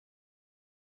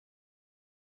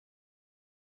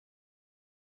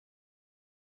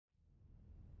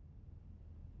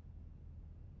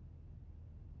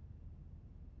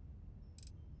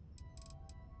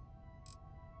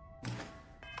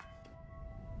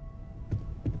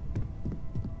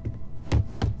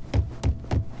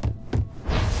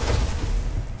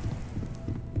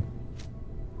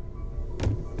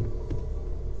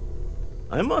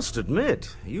I must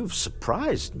admit, you've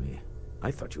surprised me.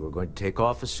 I thought you were going to take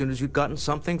off as soon as you'd gotten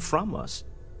something from us.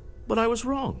 But I was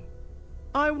wrong.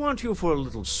 I want you for a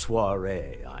little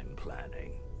soiree I'm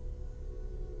planning.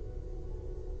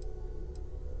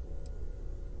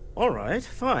 All right,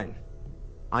 fine.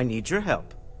 I need your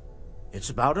help. It's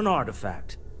about an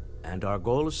artifact, and our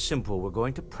goal is simple. We're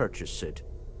going to purchase it.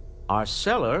 Our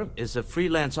seller is a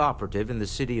freelance operative in the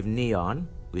city of Neon,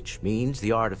 which means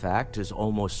the artifact is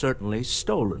almost certainly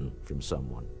stolen from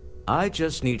someone. I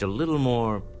just need a little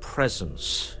more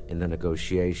presence in the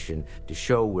negotiation to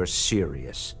show we're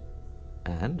serious.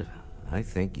 And I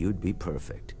think you'd be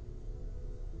perfect.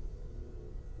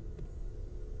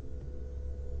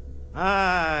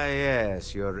 Ah,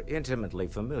 yes, you're intimately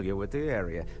familiar with the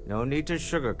area. No need to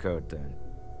sugarcoat then.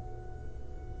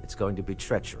 It's going to be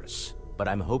treacherous, but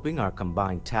I'm hoping our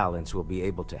combined talents will be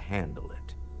able to handle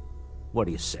it. What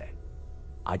do you say?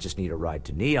 I just need a ride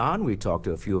to Neon, we talk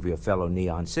to a few of your fellow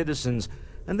Neon citizens,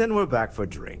 and then we're back for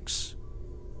drinks.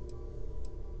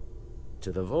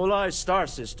 To the Volai star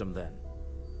system, then.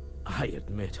 I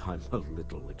admit I'm a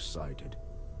little excited.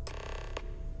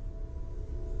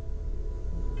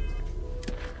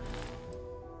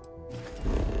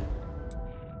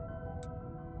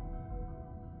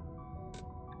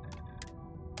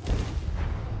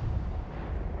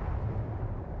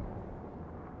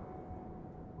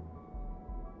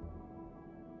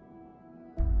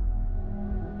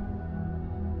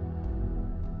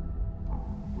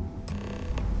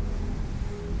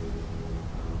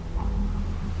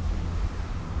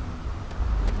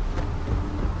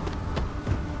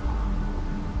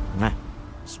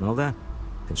 Smell that?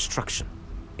 Construction,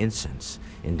 incense,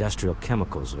 industrial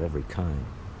chemicals of every kind.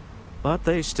 But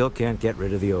they still can't get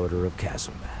rid of the odor of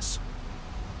chasm bass.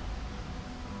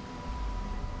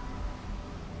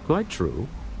 Quite true,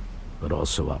 but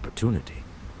also opportunity.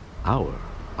 Our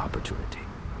opportunity.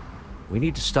 We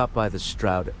need to stop by the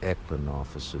Stroud-Eklund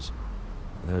offices.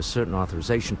 There are certain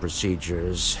authorization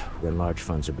procedures when large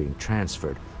funds are being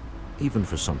transferred, even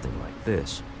for something like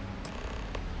this.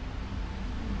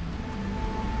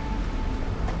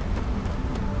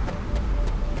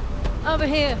 Over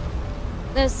here.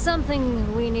 There's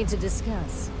something we need to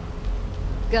discuss.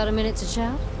 Got a minute to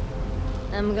chat?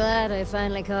 I'm glad I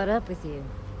finally caught up with you.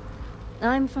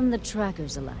 I'm from the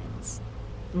Trackers Alliance.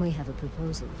 We have a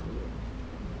proposal for you.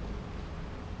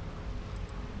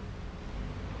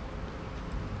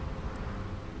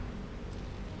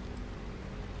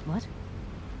 What?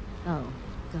 Oh,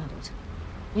 got it.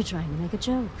 You're trying to make a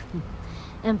joke.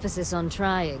 Emphasis on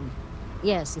trying.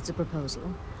 Yes, it's a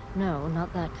proposal. No,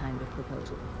 not that kind of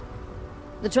proposal.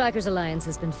 The Trackers Alliance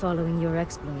has been following your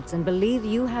exploits and believe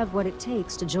you have what it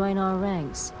takes to join our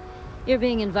ranks. You're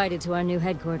being invited to our new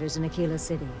headquarters in Aquila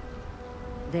City.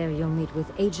 There you'll meet with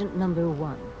Agent Number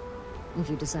 1. If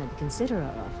you decide to consider our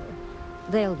offer,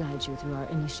 they'll guide you through our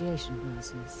initiation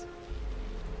process.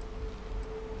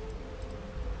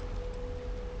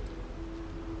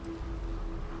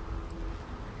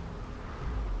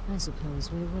 I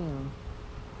suppose we will.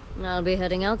 I'll be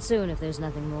heading out soon if there's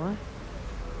nothing more.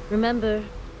 Remember,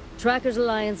 Trackers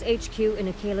Alliance HQ in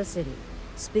Aquila City.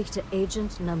 Speak to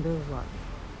Agent Number 1.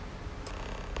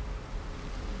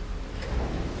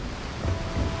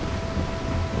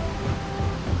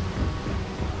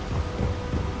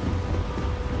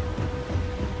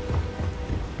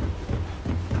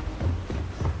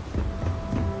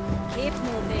 Keep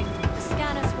moving. The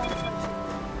scanners won't touch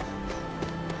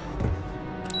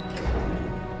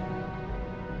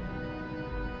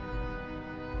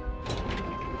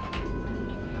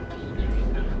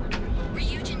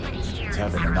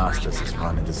Tavern Anastas has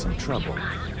run into some trouble.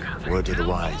 Word to the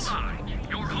wise.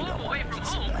 You're home away from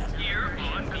home, here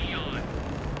on Beyond.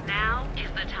 Now is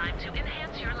the time to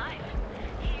enhance your life.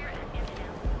 Here at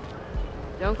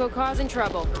Enhance. Don't go causing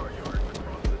trouble.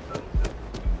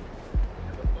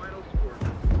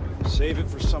 Save it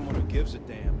for someone who gives a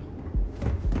damn.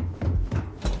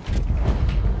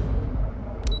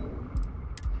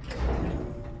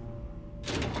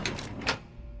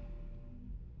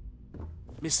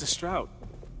 Mr. Stroud,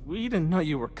 we didn't know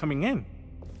you were coming in.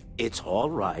 It's all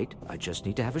right. I just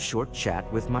need to have a short chat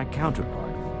with my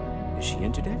counterpart. Is she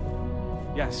in today?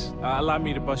 Yes, allow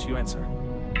me to bust you in, sir.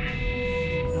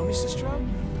 You know, Mr. Stroud,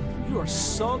 you are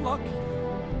so lucky.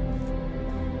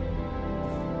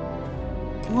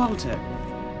 Walter.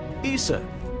 Issa.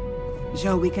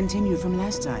 Shall we continue from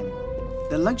last time?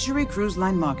 The luxury cruise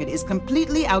line market is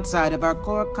completely outside of our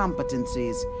core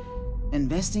competencies.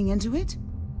 Investing into it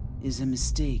is a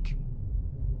mistake.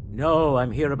 No,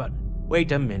 I'm here about...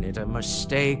 Wait a minute, a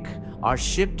mistake. Our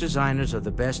ship designers are the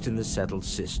best in the settled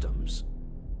systems.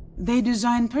 They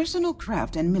design personal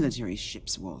craft and military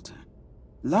ships, Walter.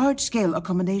 Large-scale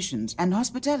accommodations and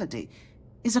hospitality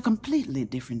is a completely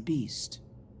different beast.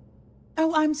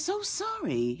 Oh, I'm so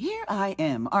sorry. Here I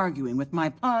am arguing with my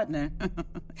partner.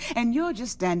 And you're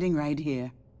just standing right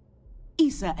here.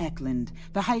 Issa Eklund,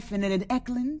 the hyphenated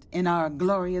Eklund in our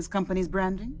glorious company's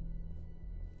branding.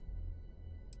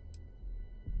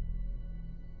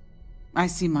 I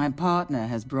see my partner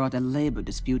has brought a labor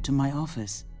dispute to my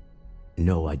office.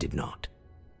 No, I did not.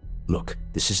 Look,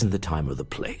 this isn't the time or the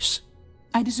place.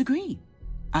 I disagree.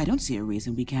 I don't see a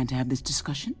reason we can't have this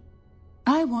discussion.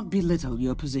 I won't belittle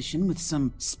your position with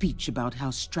some speech about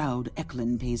how Stroud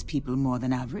Eklund pays people more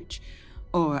than average,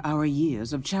 or our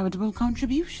years of charitable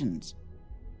contributions.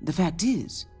 The fact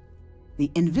is,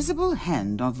 the invisible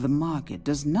hand of the market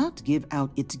does not give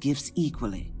out its gifts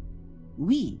equally.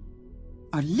 We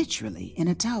are literally in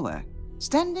a tower,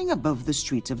 standing above the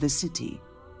streets of the city.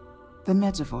 The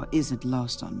metaphor isn't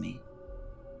lost on me.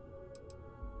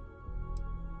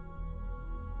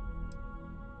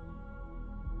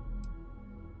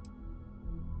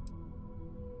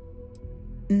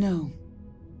 No,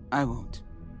 I won't.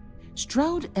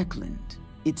 Stroud Eklund,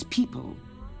 its people,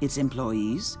 its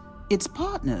employees, its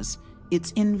partners,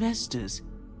 its investors,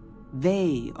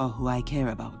 they are who I care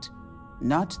about,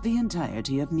 not the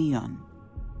entirety of Neon.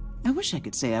 I wish I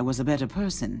could say I was a better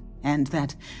person, and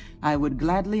that I would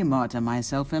gladly martyr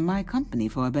myself and my company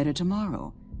for a better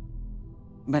tomorrow.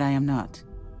 But I am not,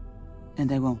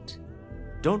 and I won't.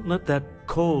 Don't let that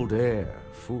cold air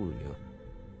fool you.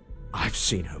 I've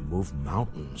seen her move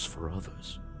mountains for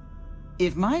others.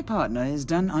 If my partner is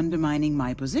done undermining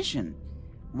my position,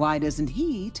 why doesn't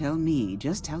he tell me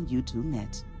just how you two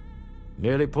met?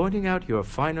 Merely pointing out your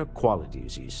finer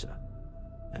qualities, Issa.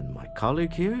 And my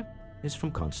colleague here is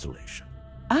from Constellation.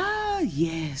 Ah,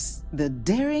 yes, the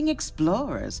daring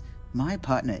explorers my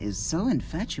partner is so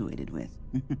infatuated with.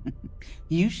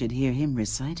 You should hear him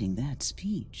reciting that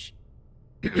speech.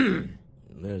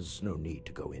 There's no need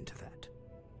to go into that.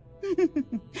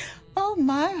 Oh,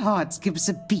 my heart skips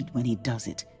a beat when he does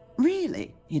it.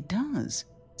 Really, it does.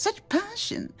 Such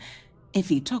passion. If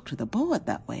he talked to the board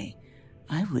that way,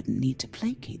 I wouldn't need to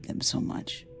placate them so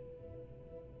much.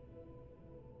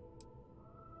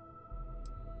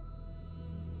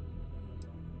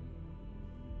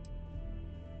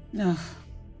 Oh,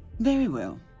 very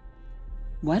well.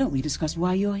 Why don't we discuss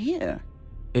why you're here?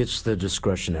 It's the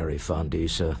discretionary fund,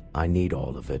 Issa. I need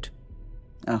all of it.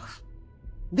 Ugh.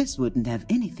 This wouldn't have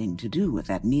anything to do with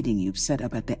that meeting you've set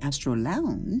up at the Astro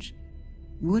Lounge,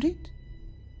 would it?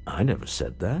 I never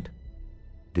said that.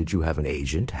 Did you have an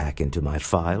agent hack into my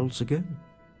files again?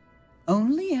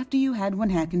 Only after you had one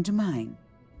hack into mine.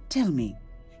 Tell me,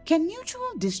 can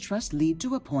mutual distrust lead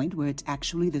to a point where it's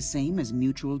actually the same as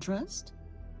mutual trust?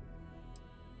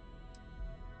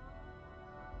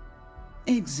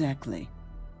 Exactly.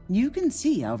 You can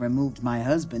see how removed my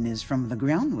husband is from the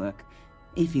groundwork,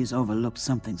 if he's overlooked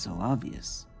something so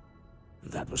obvious.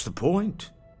 That was the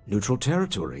point. Neutral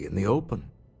territory in the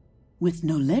open. With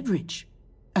no leverage.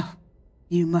 Oh,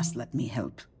 you must let me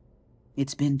help.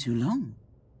 It's been too long.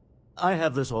 I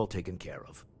have this all taken care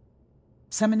of.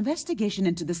 Some investigation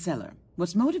into the cellar.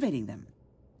 What's motivating them?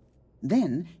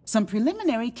 Then, some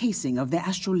preliminary casing of the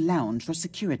Astral Lounge for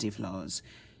security flaws.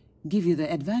 Give you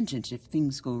the advantage if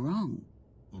things go wrong.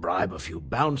 Bribe a few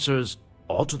bouncers,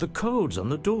 alter the codes on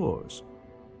the doors.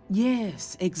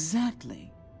 Yes,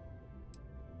 exactly.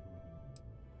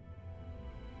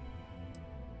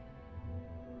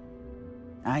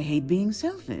 I hate being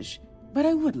selfish, but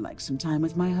I would like some time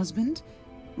with my husband.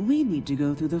 We need to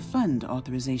go through the fund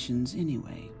authorizations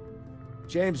anyway.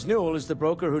 James Newell is the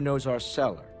broker who knows our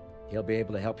cellar. He'll be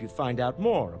able to help you find out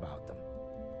more about them.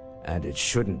 And it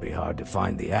shouldn't be hard to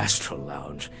find the Astral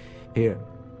Lounge. Here,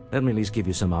 let me at least give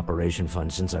you some operation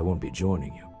funds since I won't be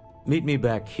joining you. Meet me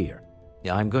back here.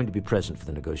 I'm going to be present for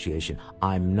the negotiation.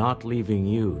 I'm not leaving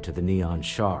you to the Neon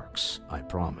Sharks, I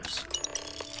promise.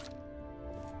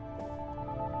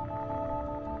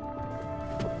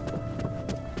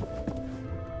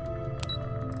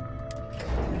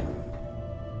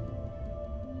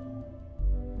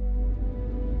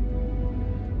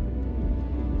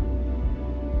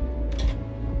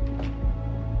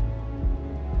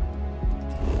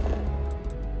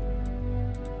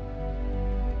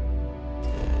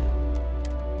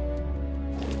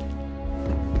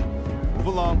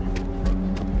 Move along.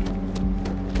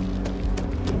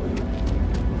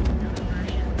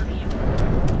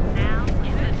 Now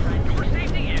is the time. Your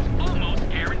safety is almost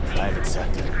guaranteed. Private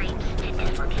sector.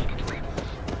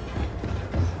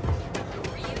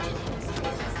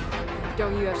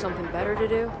 Don't you have something better to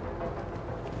do?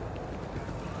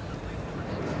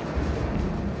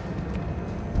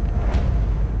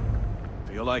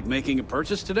 Feel like making a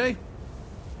purchase today?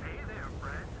 Hey there,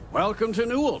 friend. Welcome to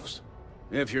Newell's.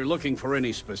 If you're looking for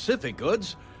any specific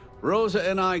goods, Rosa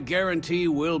and I guarantee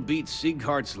we'll beat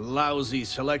Sieghart's lousy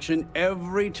selection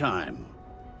every time.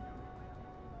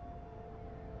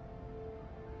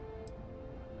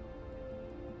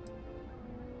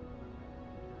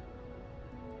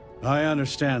 I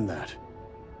understand that.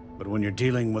 But when you're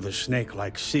dealing with a snake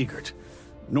like Siegert,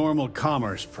 normal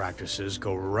commerce practices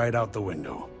go right out the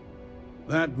window.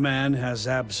 That man has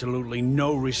absolutely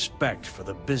no respect for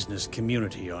the business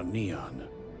community on Neon.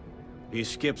 He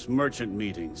skips merchant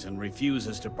meetings and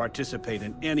refuses to participate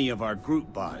in any of our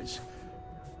group buys.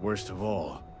 Worst of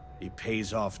all, he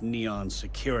pays off Neon's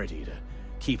security to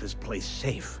keep his place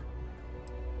safe.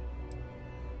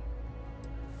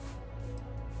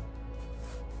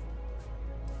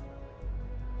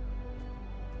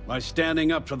 By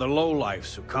standing up to the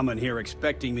lowlifes who come in here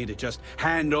expecting me to just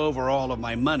hand over all of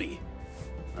my money,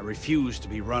 I refuse to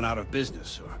be run out of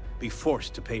business or be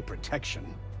forced to pay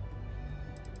protection.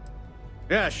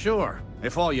 Yeah, sure,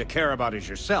 if all you care about is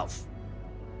yourself.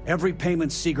 Every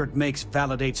payment Siegert makes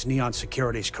validates Neon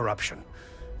Security's corruption.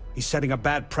 He's setting a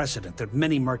bad precedent that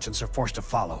many merchants are forced to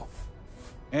follow.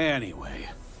 Anyway,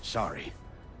 sorry.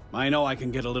 I know I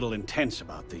can get a little intense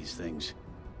about these things.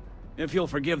 If you'll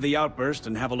forgive the outburst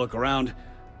and have a look around,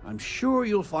 I'm sure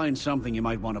you'll find something you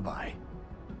might want to buy.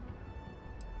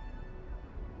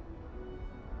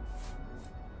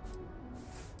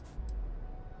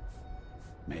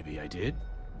 Maybe I did,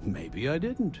 maybe I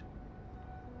didn't.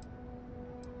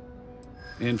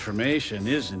 Information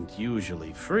isn't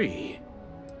usually free.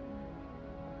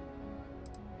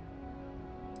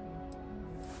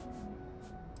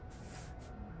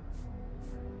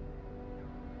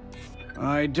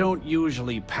 I don't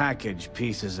usually package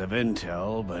pieces of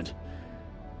intel, but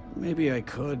maybe I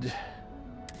could.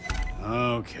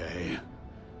 Okay.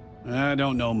 I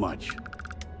don't know much,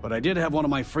 but I did have one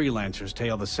of my freelancers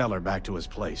tail the seller back to his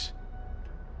place.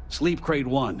 Sleep Crate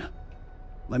 1.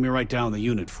 Let me write down the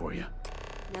unit for you.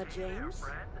 Now, James,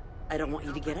 I don't want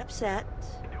you to get upset,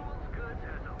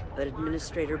 but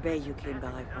Administrator Bayou came by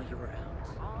while you were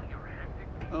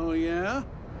out. Oh, yeah?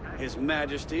 His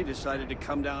Majesty decided to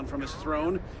come down from his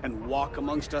throne and walk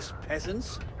amongst us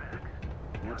peasants?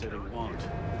 What did he want?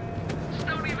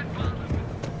 Don't even bother.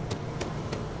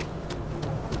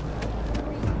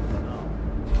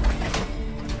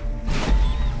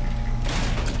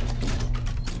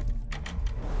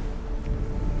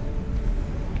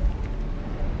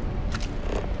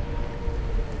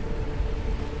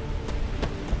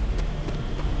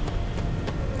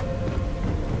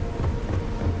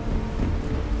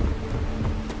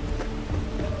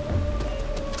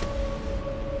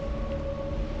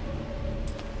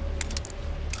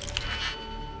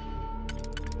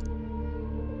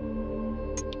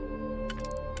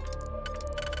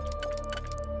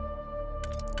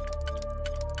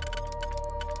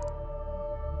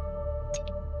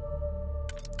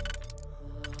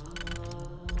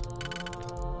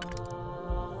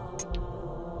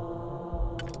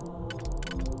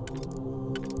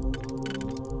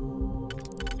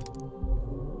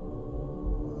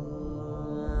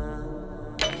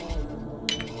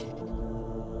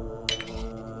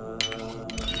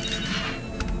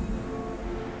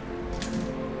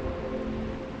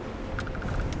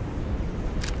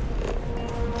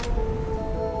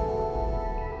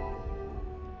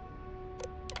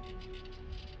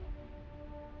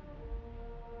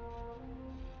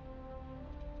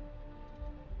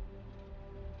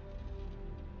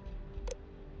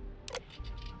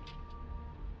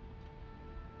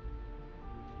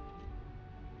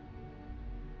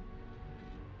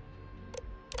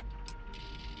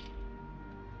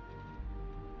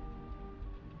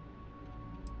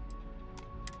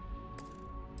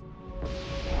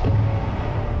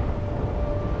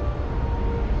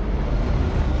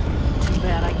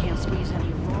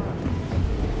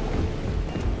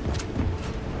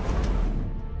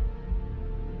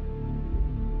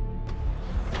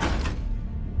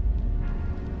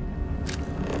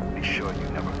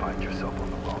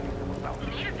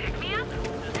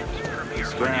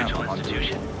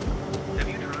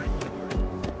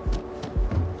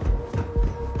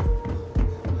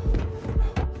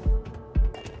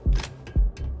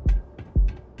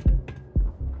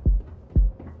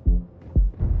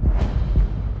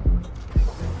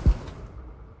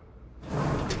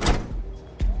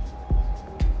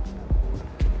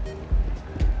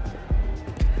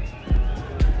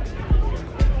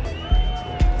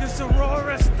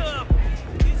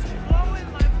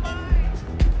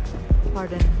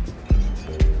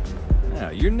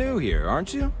 You're new here,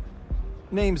 aren't you?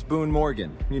 Name's Boone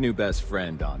Morgan, your new best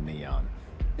friend on Neon.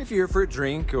 If you're here for a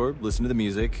drink or listen to the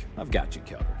music, I've got you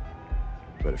covered.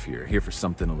 But if you're here for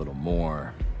something a little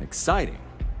more exciting,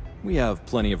 we have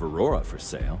plenty of Aurora for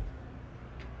sale.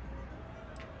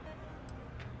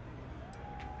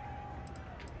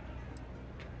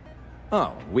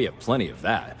 Oh, we have plenty of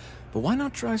that. But why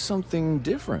not try something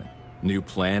different? New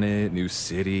planet, new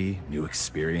city, new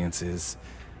experiences.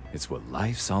 It's what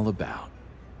life's all about.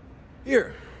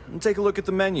 Here, take a look at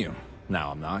the menu.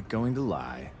 Now, I'm not going to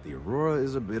lie. The Aurora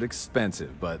is a bit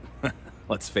expensive, but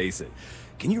let's face it.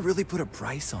 Can you really put a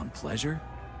price on pleasure?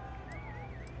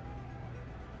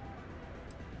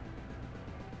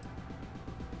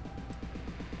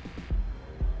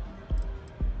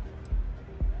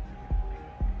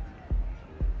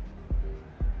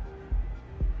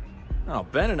 Oh,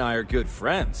 Ben and I are good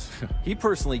friends. He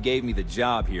personally gave me the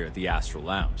job here at the Astral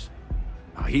Lounge.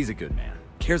 Oh, he's a good man.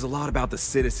 Cares a lot about the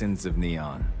citizens of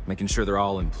Neon, making sure they're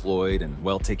all employed and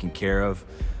well taken care of.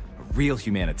 A real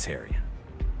humanitarian.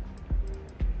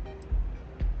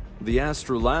 The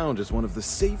Astral Lounge is one of the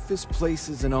safest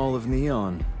places in all of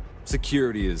Neon.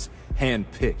 Security is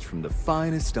handpicked from the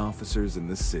finest officers in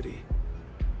the city.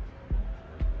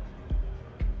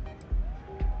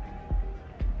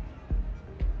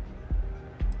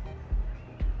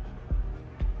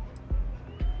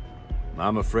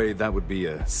 I'm afraid that would be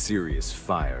a serious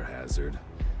fire hazard.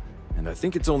 And I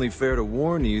think it's only fair to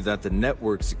warn you that the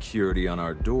network security on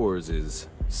our doors is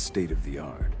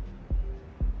state-of-the-art.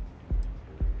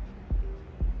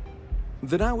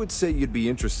 Then I would say you'd be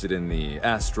interested in the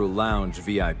Astral Lounge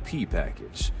VIP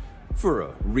package. For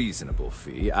a reasonable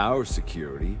fee, our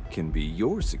security can be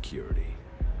your security.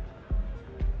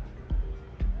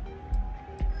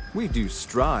 We do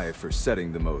strive for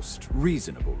setting the most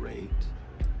reasonable rate.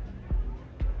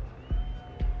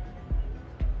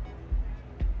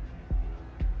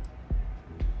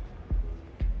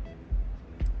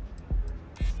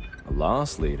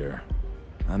 Loss leader.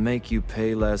 I make you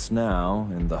pay less now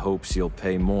in the hopes you'll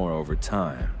pay more over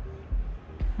time.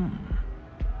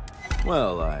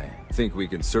 Well, I think we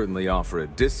can certainly offer a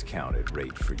discounted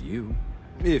rate for you,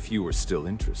 if you were still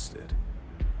interested.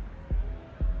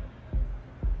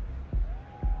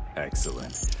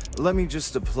 Excellent. Let me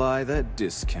just apply that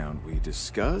discount we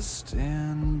discussed,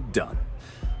 and done.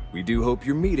 We do hope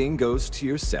your meeting goes to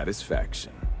your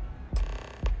satisfaction.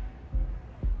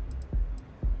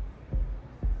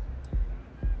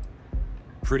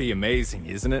 Pretty amazing,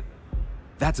 isn't it?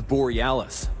 That's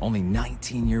Borealis, only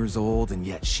 19 years old, and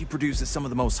yet she produces some of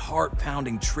the most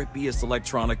heart-pounding, trippiest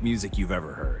electronic music you've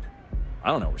ever heard. I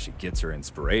don't know where she gets her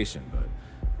inspiration, but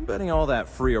I'm betting all that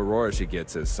free Aurora she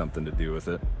gets has something to do with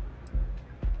it.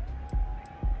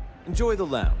 Enjoy the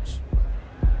lounge.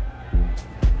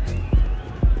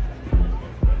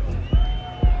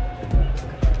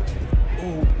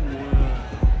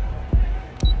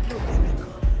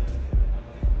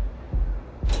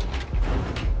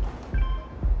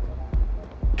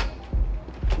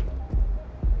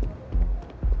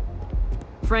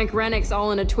 Frank Rennick's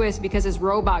all in a twist because his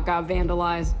robot got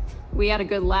vandalized. We had a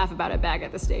good laugh about it back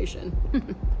at the station.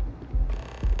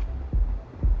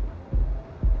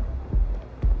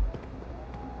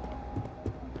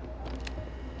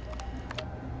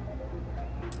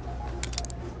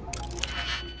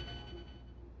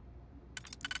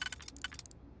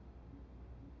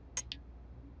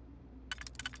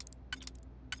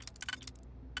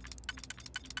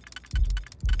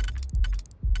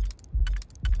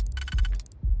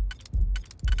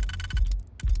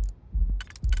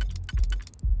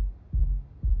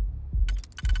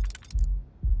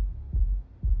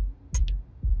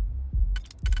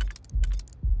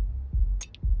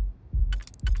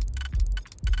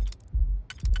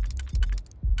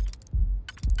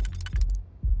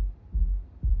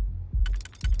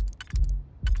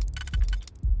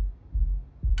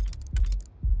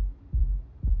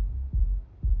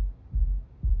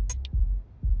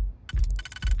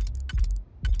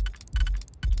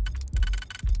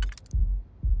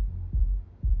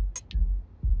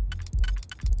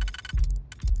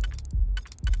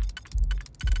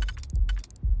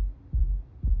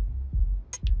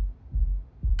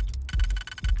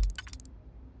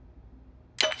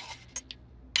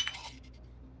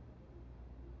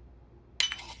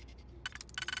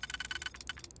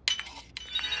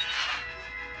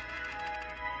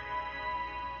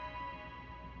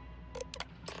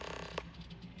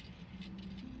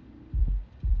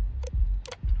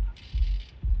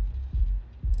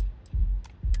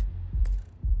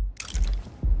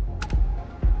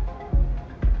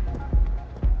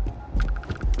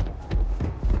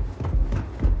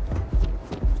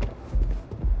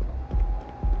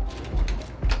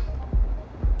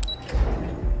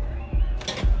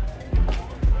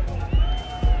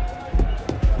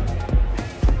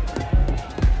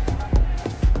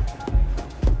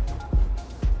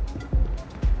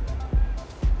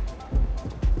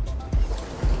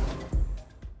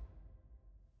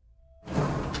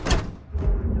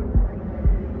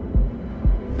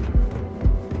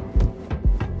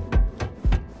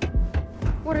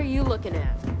 are you looking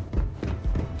at?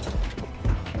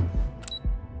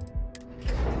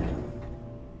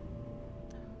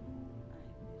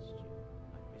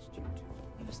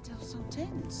 You're still so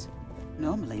tense.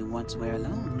 Normally, once we're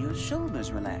alone, your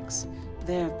shoulders relax.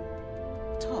 They're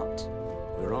taut.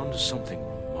 We're on to something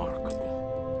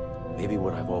remarkable. Maybe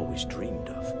what I've always dreamed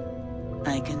of.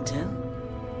 I can tell.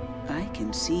 I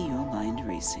can see your mind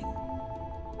racing.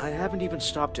 I haven't even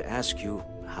stopped to ask you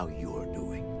how you're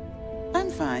doing. I'm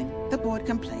fine. The board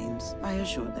complains, I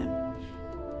assure them.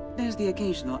 There's the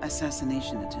occasional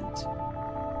assassination attempt.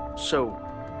 So,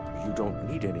 you don't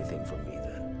need anything from me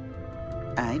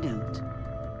then? I don't.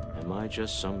 Am I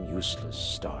just some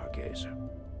useless stargazer?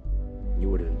 You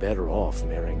would have been better off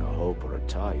marrying a Hope or a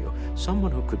Tayo,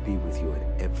 someone who could be with you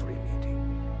at every meeting.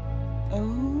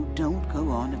 Oh, don't go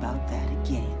on about that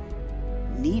again.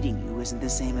 Needing you isn't the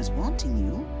same as wanting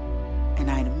you.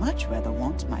 And I'd much rather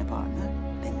want my partner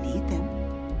than need them.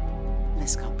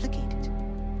 Less complicated.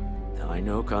 Now, I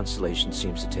know Constellation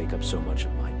seems to take up so much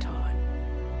of my time.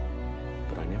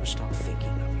 But I never stop thinking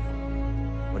of you.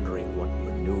 Wondering what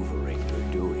maneuvering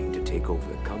you're doing to take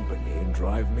over the company and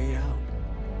drive me out.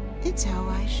 It's how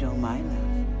I show my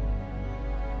love.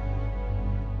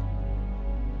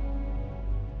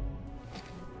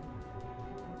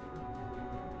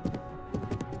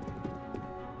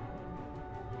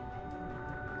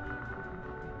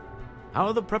 How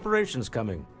are the preparations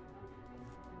coming?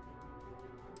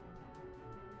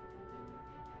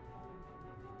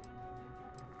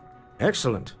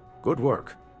 Excellent. Good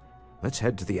work. Let's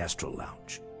head to the Astral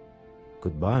Lounge.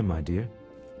 Goodbye, my dear.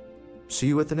 See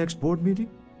you at the next board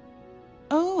meeting?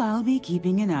 Oh, I'll be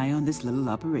keeping an eye on this little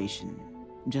operation.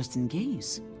 Just in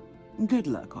case. Good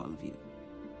luck, all of you.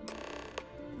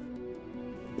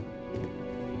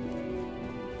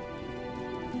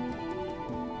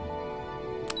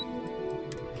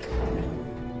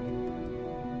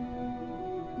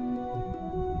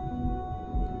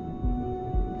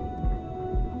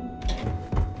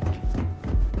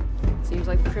 Seems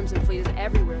like the Crimson Fleet is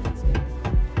everywhere these days.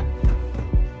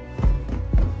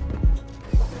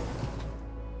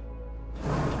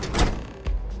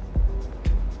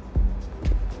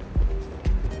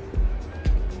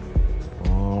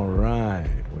 All right,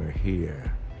 we're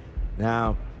here.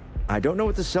 Now, I don't know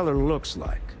what the cellar looks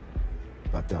like,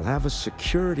 but they'll have a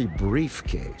security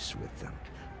briefcase with them.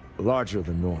 Larger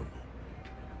than normal.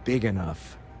 Big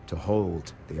enough to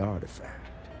hold the artifact.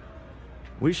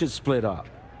 We should split up.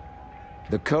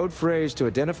 The code phrase to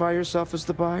identify yourself as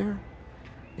the buyer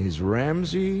is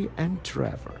Ramsey and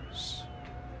Travers.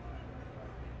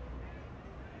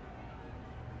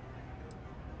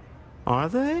 Are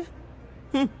they?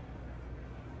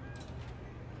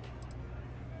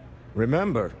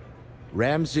 Remember,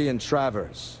 Ramsey and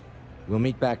Travers. We'll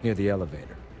meet back near the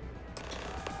elevator.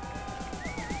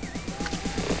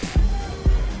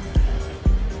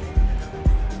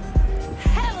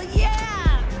 Hell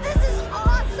yeah! This is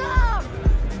awesome!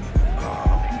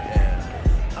 Oh,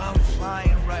 yeah. I'm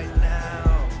flying right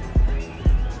now.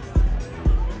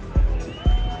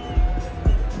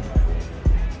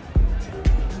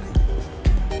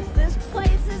 This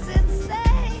place is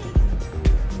insane!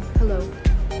 Hello.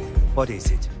 What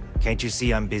is it? Can't you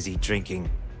see I'm busy drinking?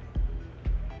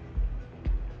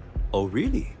 Oh,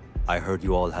 really? I heard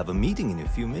you all have a meeting in a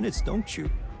few minutes, don't you?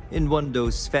 In one of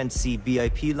those fancy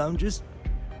VIP lounges?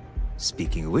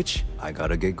 Speaking of which, I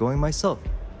gotta get going myself.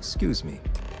 Excuse me.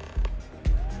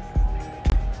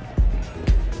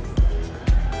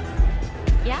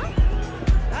 Yeah?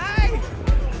 Hi!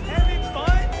 Having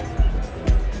fun?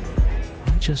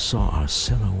 I just saw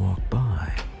Arcella walk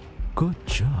by. Good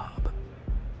job.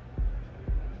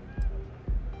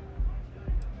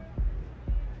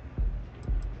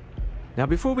 Now,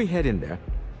 before we head in there,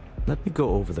 let me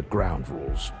go over the ground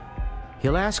rules.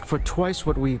 He'll ask for twice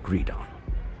what we agreed on.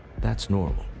 That's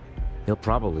normal. He'll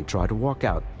probably try to walk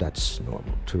out. That's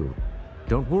normal, too.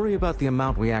 Don't worry about the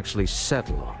amount we actually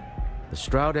settle on. The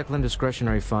Stroud-Eklund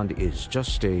Discretionary Fund is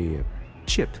just a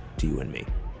chip to you and me.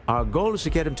 Our goal is to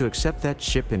get him to accept that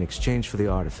chip in exchange for the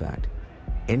artifact.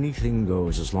 Anything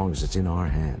goes as long as it's in our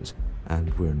hands,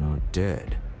 and we're not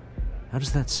dead. How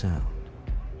does that sound?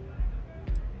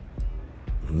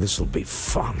 This'll be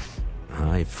fun.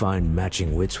 I find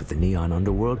matching wits with the neon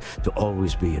underworld to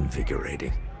always be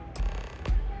invigorating.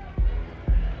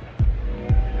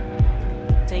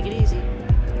 Take it easy.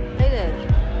 Hey there.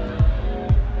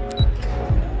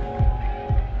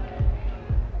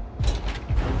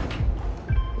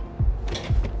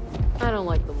 I don't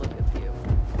like the look of you.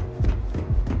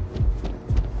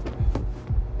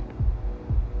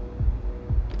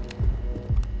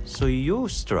 So you're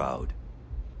Stroud.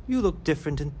 You look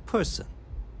different in person.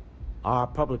 Our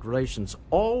public relations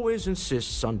always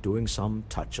insists on doing some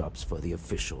touch-ups for the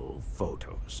official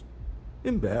photos.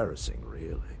 Embarrassing,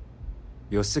 really.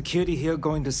 Your security here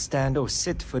going to stand or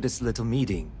sit for this little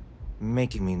meeting,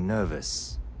 making me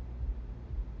nervous.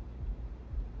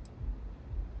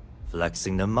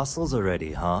 Flexing the muscles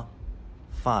already, huh?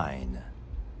 Fine.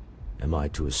 Am I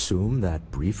to assume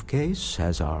that briefcase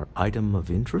has our item of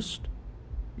interest?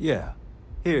 Yeah,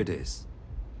 here it is.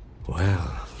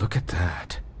 Well, look at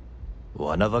that.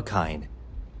 One of a kind,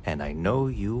 and I know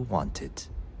you want it.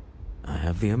 I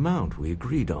have the amount we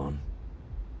agreed on.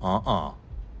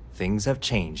 Things have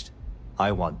changed.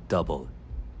 I want double.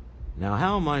 Now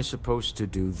how am I supposed to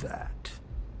do that?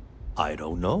 I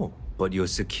don't know, but your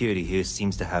security here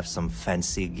seems to have some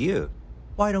fancy gear.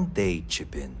 Why don't they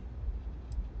chip in?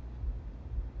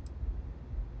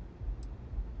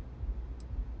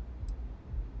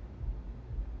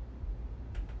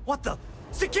 What the?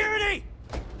 Security!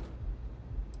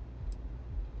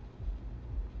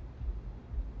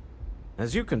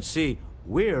 As you can see,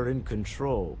 we're in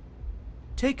control.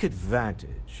 Take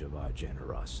advantage of our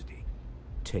generosity.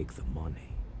 Take the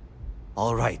money.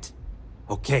 All right.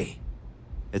 Okay.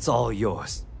 It's all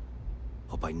yours.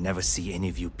 Hope I never see any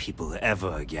of you people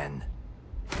ever again.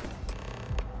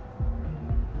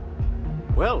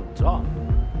 Well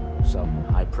done. Some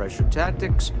high-pressure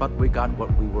tactics, but we got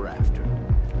what we were after.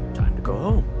 Time to go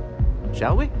home.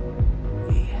 Shall we?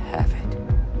 We have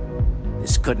it.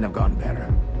 This couldn't have gone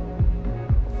better.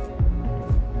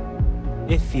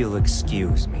 If you'll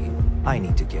excuse me, I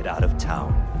need to get out of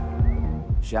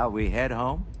town. Shall we head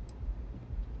home?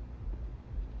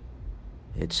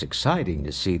 It's exciting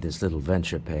to see this little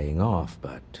venture paying off,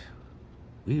 but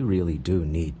we really do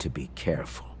need to be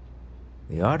careful.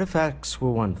 The artifacts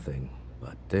were one thing,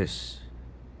 but this,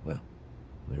 well,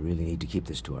 we really need to keep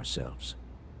this to ourselves.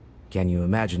 Can you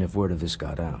imagine if word of this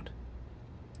got out?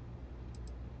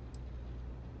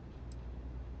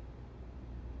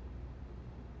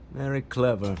 Very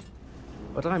clever.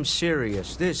 But I'm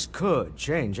serious. This could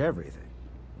change everything.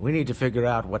 We need to figure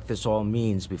out what this all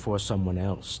means before someone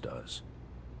else does.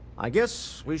 I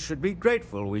guess we should be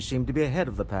grateful we seem to be ahead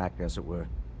of the pack, as it were.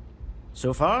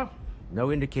 So far,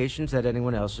 no indications that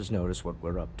anyone else has noticed what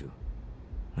we're up to.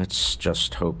 Let's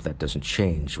just hope that doesn't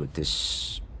change with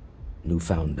this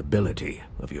newfound ability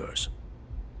of yours.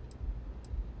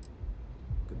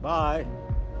 Goodbye.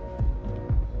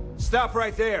 Stop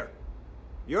right there.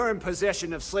 You're in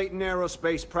possession of Slayton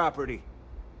Aerospace property.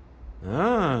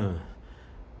 Ah.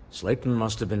 Slayton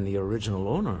must have been the original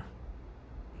owner.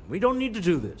 We don't need to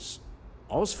do this.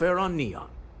 All's fair on Neon.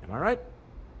 Am I right?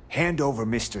 Hand over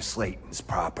Mr. Slayton's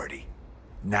property.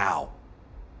 Now.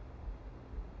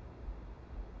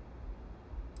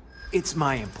 It's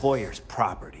my employer's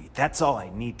property. That's all I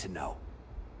need to know.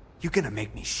 You gonna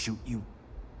make me shoot you?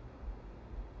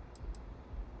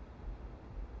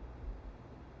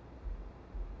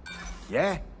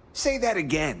 Yeah? Say that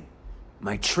again.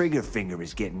 My trigger finger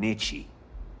is getting itchy.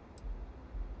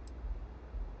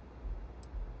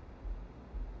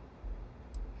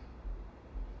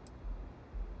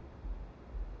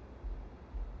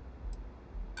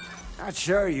 Not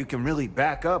sure you can really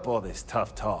back up all this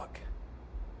tough talk.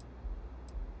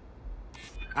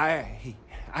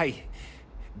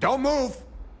 Don't move!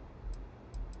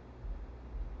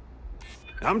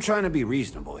 I'm trying to be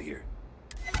reasonable here.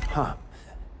 Huh.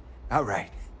 All right.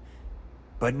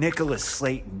 But Nicholas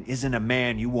Slayton isn't a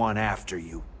man you want after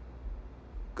you.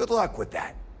 Good luck with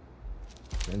that.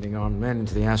 Sending our men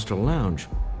into the Astral Lounge.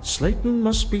 Slayton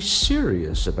must be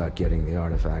serious about getting the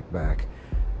artifact back.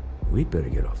 We'd better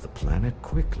get off the planet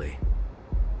quickly.